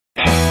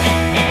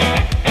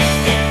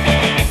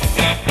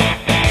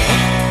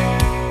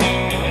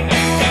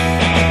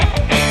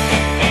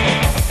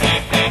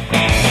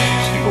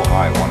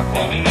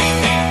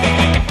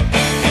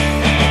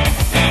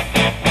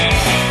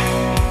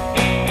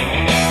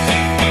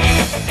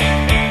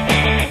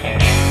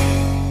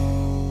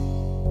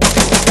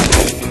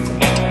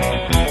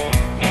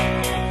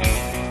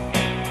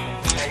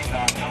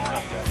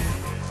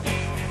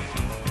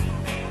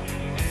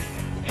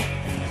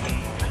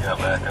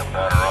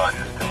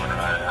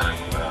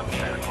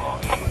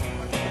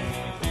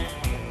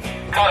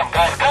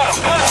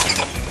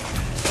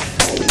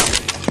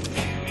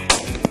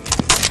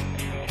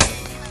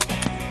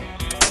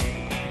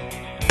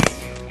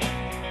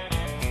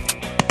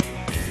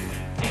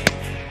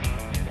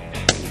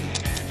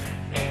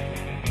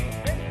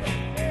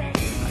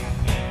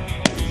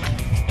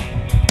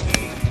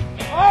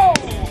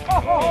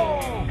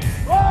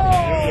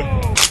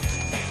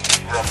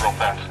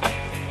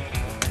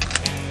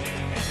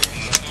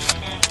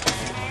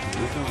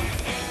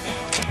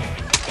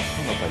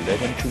don't know if I let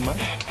him too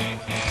much.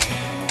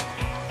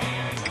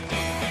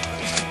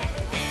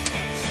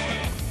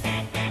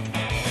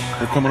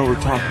 They're coming over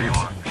the top of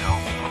us.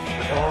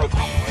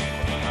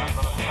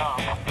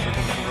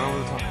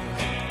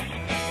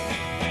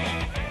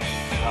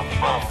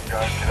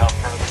 Guys, get out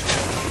further.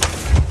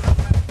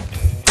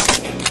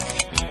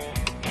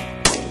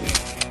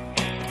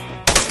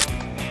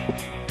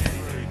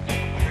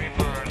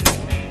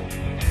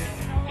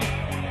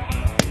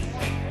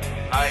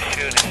 Nice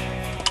shooting.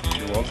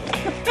 You're welcome.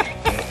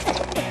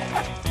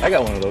 I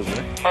got one of those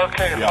there.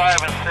 Okay, Yeah.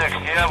 5 and 6. Do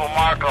you have a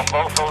mark on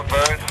both those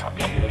birds?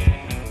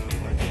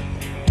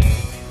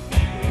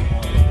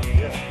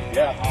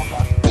 Yeah.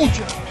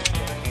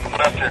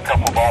 Left you a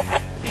couple, Bob.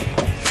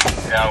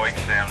 Yeah, we can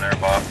see him there,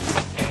 Bob.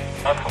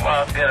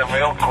 Let's get him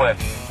real quick.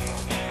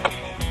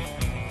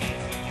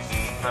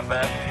 Not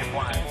bad to see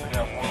flying. We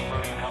got more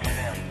birds coming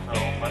in, so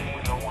but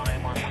we don't want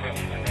any more trips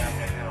to damn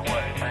get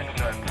away. Thanks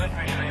to our good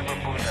retriever,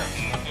 Buddha.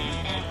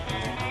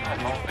 I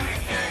hope he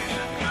carries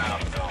this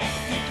out, though.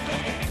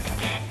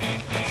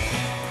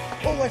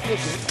 Oh, I feel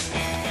good.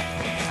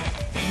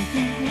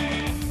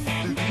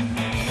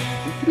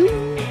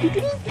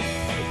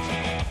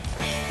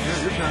 Yeah,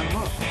 you're tying them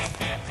up.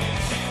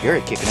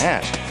 Gary kicking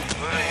ass.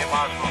 Buddha, you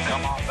might as well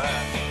come on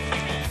back.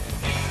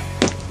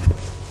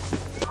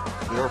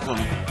 They are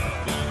coming.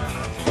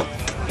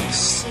 Okay,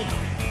 see it.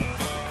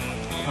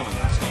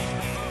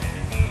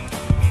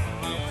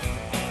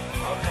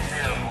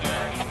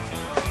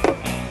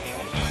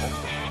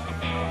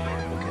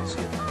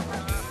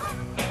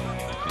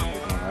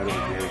 Right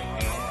over Gary.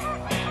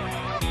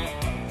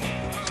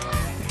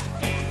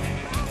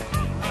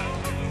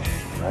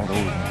 Right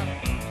over him.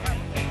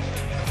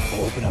 Oh,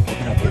 open up,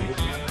 baby.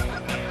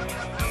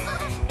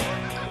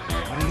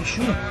 Why didn't you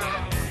shoot him?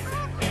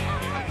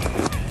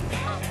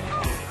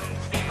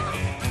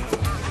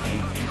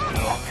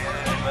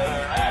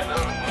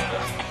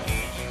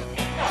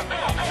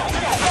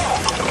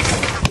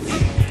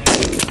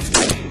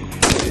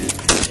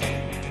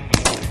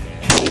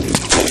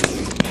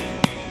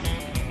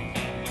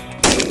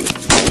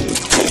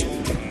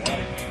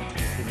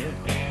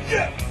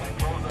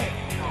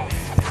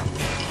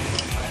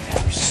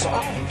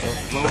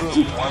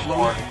 One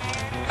more.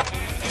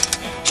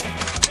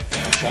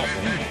 Shot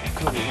him.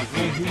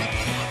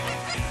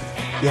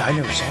 Yeah, I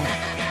never saw him.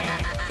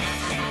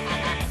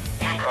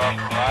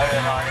 Right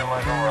in on you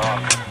like a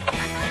rock.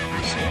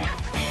 You see him?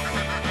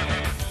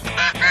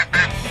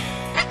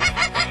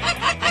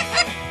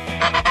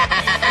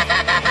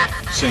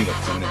 Single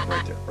coming in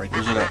right there. Right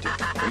there. Right there.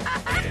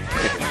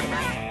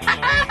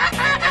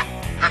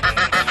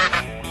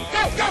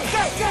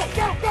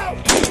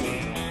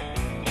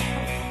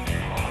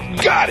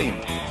 Got him!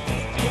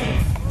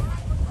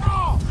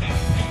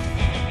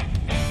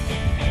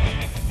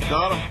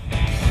 Got him.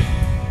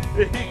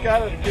 He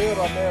got it good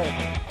on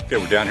there. Okay,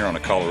 we're down here on the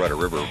Colorado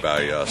River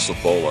by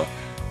Cibola,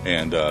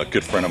 and a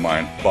good friend of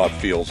mine, Bob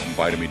Fields,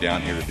 invited me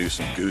down here to do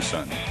some goose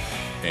hunting.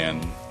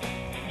 And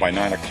by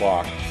 9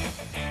 o'clock,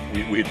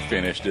 we'd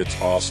finished.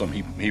 It's awesome.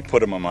 He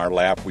put them on our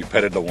lap. We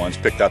petted the ones,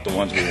 picked out the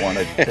ones we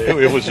wanted.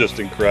 It was just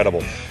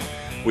incredible.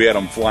 We had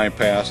them flying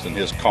past, and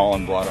his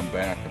calling brought them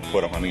back and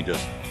put them. I mean,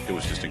 it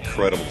was just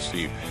incredible to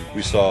see.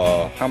 We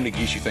saw, how many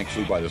geese you think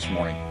flew by this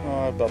morning?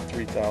 About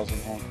 3,000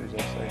 honkers,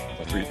 I'd say.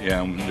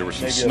 Yeah, and there were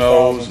some Maybe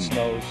snows. 1,000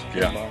 snows.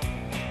 Yeah.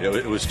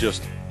 It was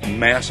just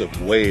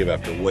massive wave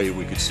after wave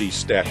we could see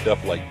stacked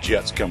up like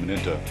jets coming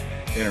into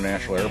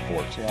international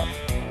airports. Yeah.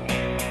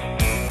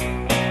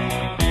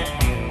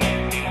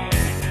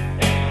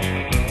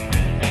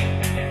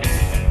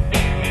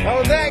 How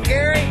was that,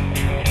 Gary?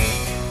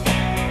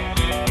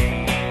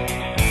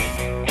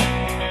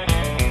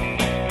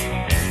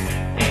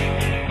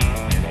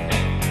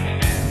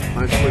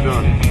 Nicely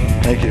done.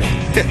 Thank you.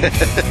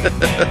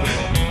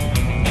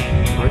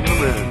 Bring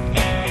them in.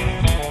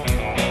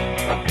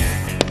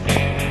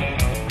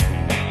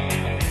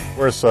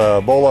 We're at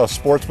Cibola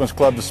Sportsman's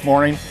Club this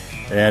morning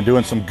and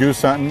doing some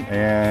goose hunting,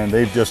 and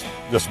they've just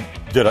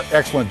did an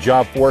excellent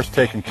job for us,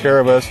 taking care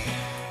of us.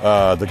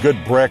 The good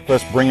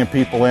breakfast, bringing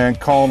people in,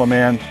 calling them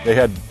in. They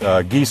had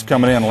geese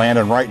coming in,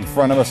 landing right in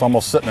front of us,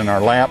 almost sitting in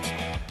our laps.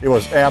 It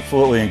was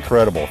absolutely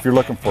incredible. If you're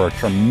looking for a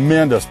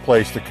tremendous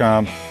place to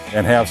come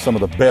and have some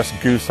of the best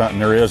goose hunting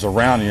there is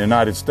around the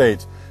United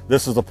States,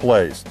 this is the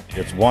place.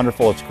 It's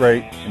wonderful, it's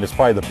great, and it's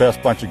probably the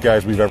best bunch of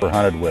guys we've ever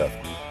hunted with.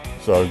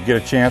 So get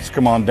a chance,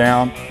 come on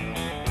down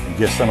and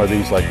get some of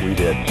these like we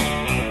did.